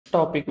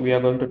topic we are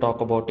going to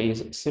talk about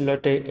is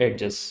silhouette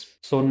edges.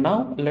 So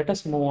now let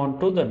us move on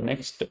to the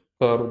next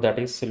curve, that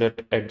is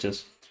silhouette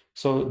edges.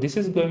 So this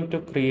is going to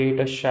create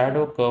a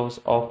shadow curves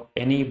of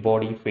any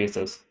body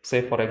faces.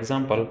 Say for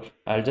example,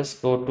 I'll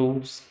just go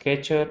to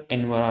sketcher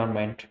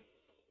environment.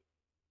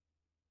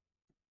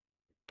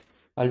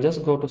 I'll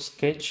just go to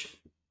sketch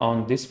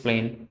on this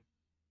plane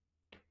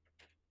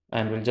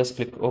and we'll just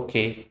click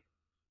OK.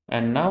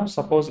 And now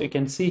suppose you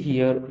can see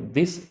here,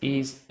 this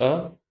is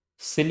a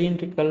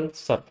cylindrical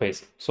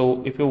surface.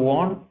 So if you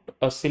want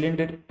a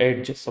cylinder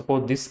edge,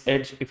 suppose this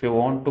edge, if you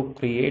want to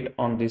create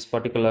on this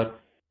particular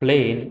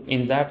plane,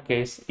 in that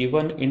case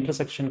even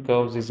intersection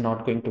curves is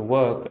not going to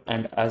work,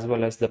 and as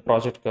well as the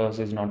project curves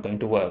is not going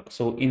to work.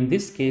 So in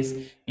this case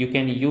you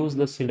can use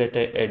the silhouette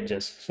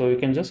edges. So you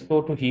can just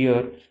go to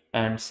here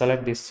and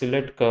select this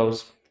silhouette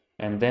curves,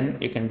 and then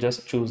you can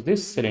just choose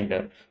this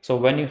cylinder. So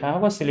when you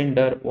have a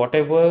cylinder,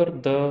 whatever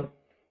the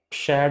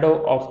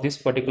shadow of this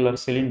particular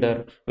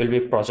cylinder will be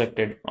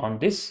projected on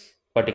this